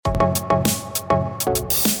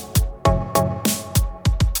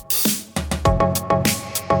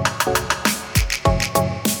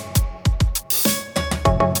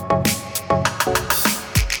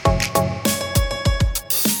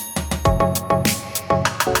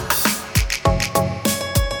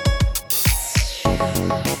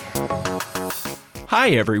Hi,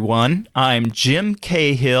 everyone. I'm Jim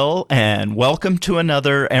Cahill, and welcome to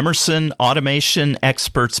another Emerson Automation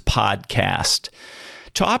Experts podcast.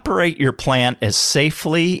 To operate your plant as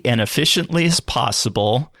safely and efficiently as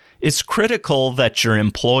possible, it's critical that your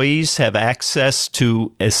employees have access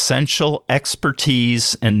to essential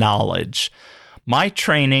expertise and knowledge. My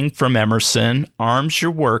training from Emerson arms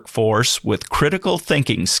your workforce with critical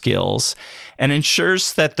thinking skills and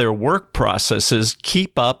ensures that their work processes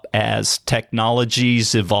keep up as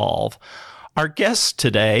technologies evolve. Our guest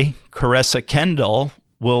today, Caressa Kendall,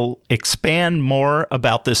 will expand more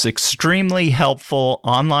about this extremely helpful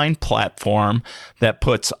online platform that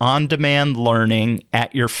puts on-demand learning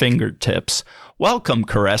at your fingertips. Welcome,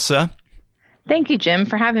 Caressa. Thank you, Jim,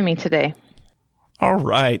 for having me today. All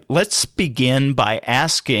right, let's begin by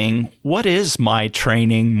asking, what is My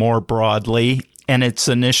Training more broadly and its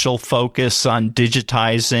initial focus on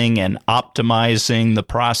digitizing and optimizing the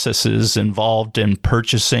processes involved in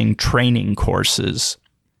purchasing training courses?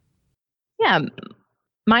 Yeah,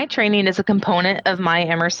 My Training is a component of My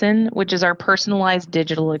Emerson, which is our personalized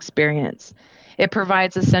digital experience. It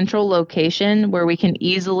provides a central location where we can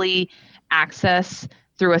easily access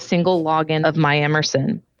through a single login of My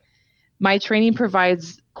Emerson. My Training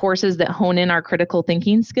provides courses that hone in our critical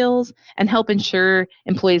thinking skills and help ensure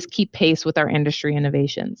employees keep pace with our industry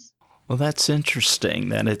innovations. Well, that's interesting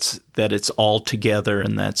that it's all together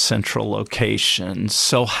in that central location.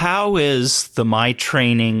 So how is the My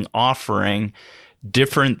Training offering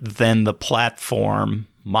different than the platform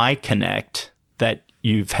MyConnect that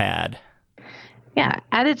you've had? Yeah,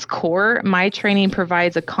 at its core, My Training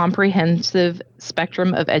provides a comprehensive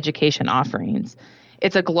spectrum of education offerings.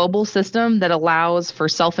 It's a global system that allows for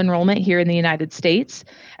self-enrollment here in the United States,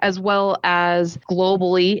 as well as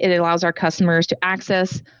globally, it allows our customers to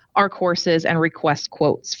access our courses and request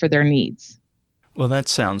quotes for their needs. Well, that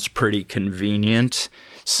sounds pretty convenient.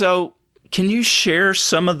 So, can you share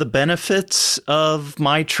some of the benefits of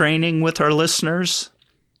My Training with our listeners?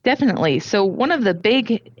 Definitely. So one of the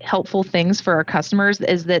big helpful things for our customers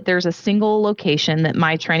is that there's a single location that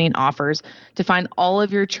My Training offers to find all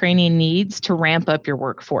of your training needs to ramp up your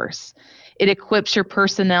workforce. It equips your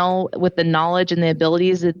personnel with the knowledge and the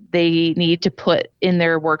abilities that they need to put in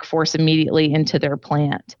their workforce immediately into their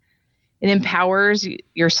plant. It empowers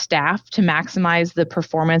your staff to maximize the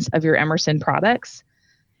performance of your Emerson products.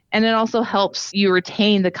 And it also helps you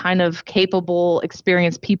retain the kind of capable,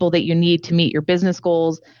 experienced people that you need to meet your business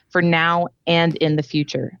goals for now and in the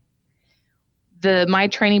future. The My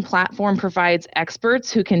Training platform provides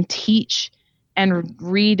experts who can teach and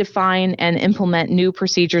redefine and implement new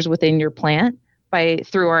procedures within your plant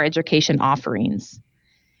through our education offerings.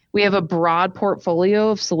 We have a broad portfolio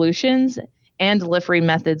of solutions and delivery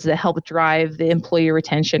methods that help drive the employee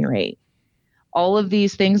retention rate. All of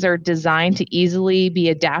these things are designed to easily be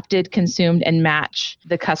adapted, consumed, and match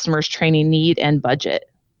the customer's training need and budget.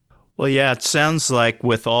 Well, yeah, it sounds like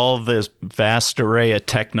with all this vast array of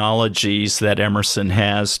technologies that Emerson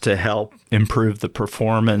has to help improve the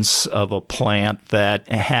performance of a plant, that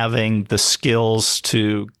having the skills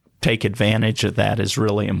to take advantage of that is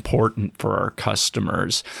really important for our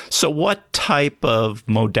customers. So what type of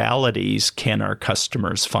modalities can our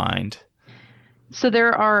customers find? So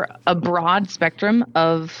there are a broad spectrum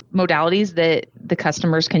of modalities that the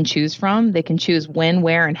customers can choose from. They can choose when,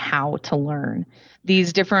 where, and how to learn.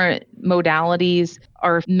 These different modalities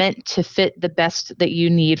are meant to fit the best that you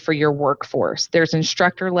need for your workforce. There's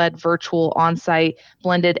instructor-led, virtual, on-site,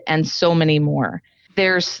 blended, and so many more.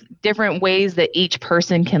 There's different ways that each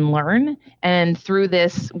person can learn, and through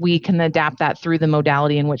this, we can adapt that through the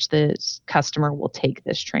modality in which the customer will take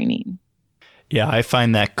this training. Yeah, I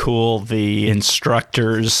find that cool. The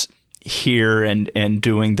instructors here and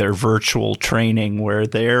doing their virtual training where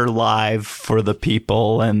they're live for the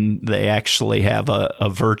people and they actually have a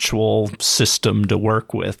virtual system to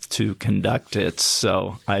work with to conduct it.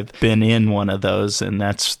 So I've been in one of those, and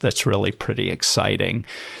that's really pretty exciting.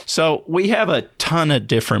 So we have a ton of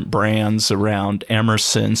different brands around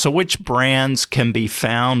Emerson. So which brands can be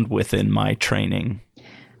found within My Training?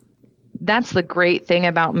 That's the great thing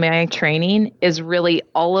about My Training is really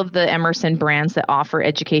all of the Emerson brands that offer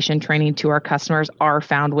education training to our customers are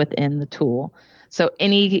found within the tool. So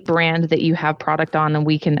any brand that you have product on and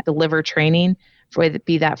we can deliver training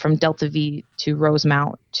be that from Delta V to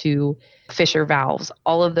Rosemount to Fisher valves.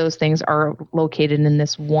 All of those things are located in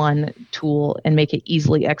this one tool and make it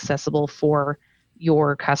easily accessible for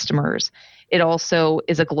your customers. It also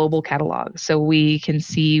is a global catalog, so we can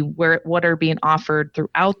see what are being offered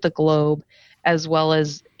throughout the globe as well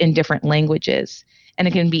as in different languages. And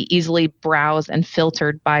it can be easily browsed and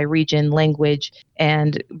filtered by region, language,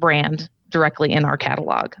 and brand directly in our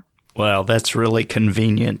catalog. Well, that's really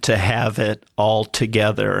convenient to have it all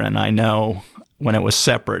together. And I know when it was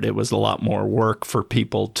separate, it was a lot more work for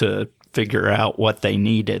people to figure out what they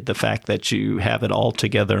needed. The fact that you have it all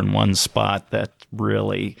together in one spot, that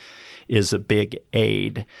really is a big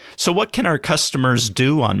aid. So what can our customers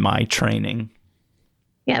do on MyTraining?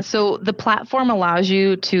 Yeah, so the platform allows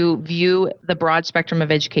you to view the broad spectrum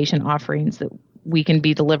of education offerings that we can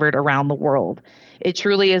be delivered around the world. It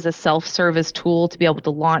truly is a self-service tool to be able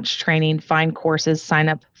to launch training, find courses, sign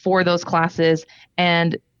up for those classes,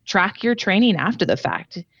 and track your training after the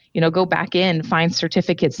fact. Go back in, find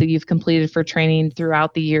certificates that you've completed for training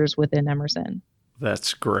throughout the years within Emerson.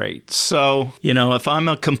 That's great. So, if I'm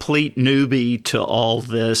a complete newbie to all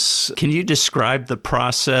this, can you describe the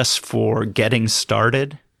process for getting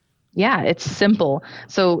started? Yeah, it's simple.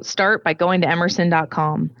 So start by going to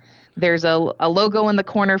emerson.com. There's a logo in the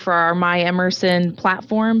corner for our My Emerson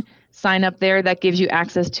platform. Sign up there. That gives you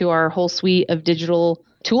access to our whole suite of digital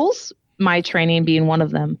tools, MyTraining being one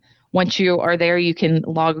of them. Once you are there, you can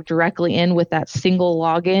log directly in with that single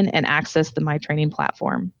login and access the MyTraining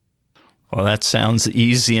platform. Well, that sounds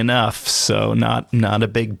easy enough. So not a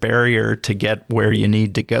big barrier to get where you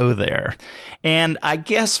need to go there. And I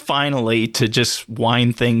guess finally, to just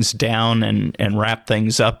wind things down and wrap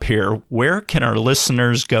things up here, where can our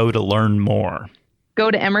listeners go to learn more?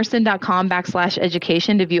 Go to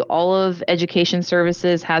emerson.com/education to view all of Education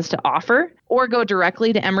Services has to offer, or go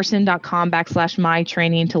directly to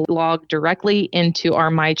emerson.com/MyTraining to log directly into our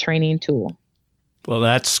MyTraining tool. Well,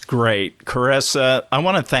 that's great. Carissa, I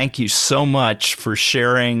want to thank you so much for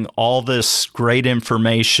sharing all this great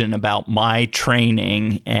information about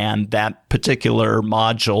MyTraining and that particular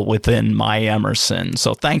module within My Emerson.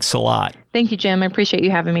 So thanks a lot. Thank you, Jim. I appreciate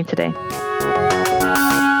you having me today.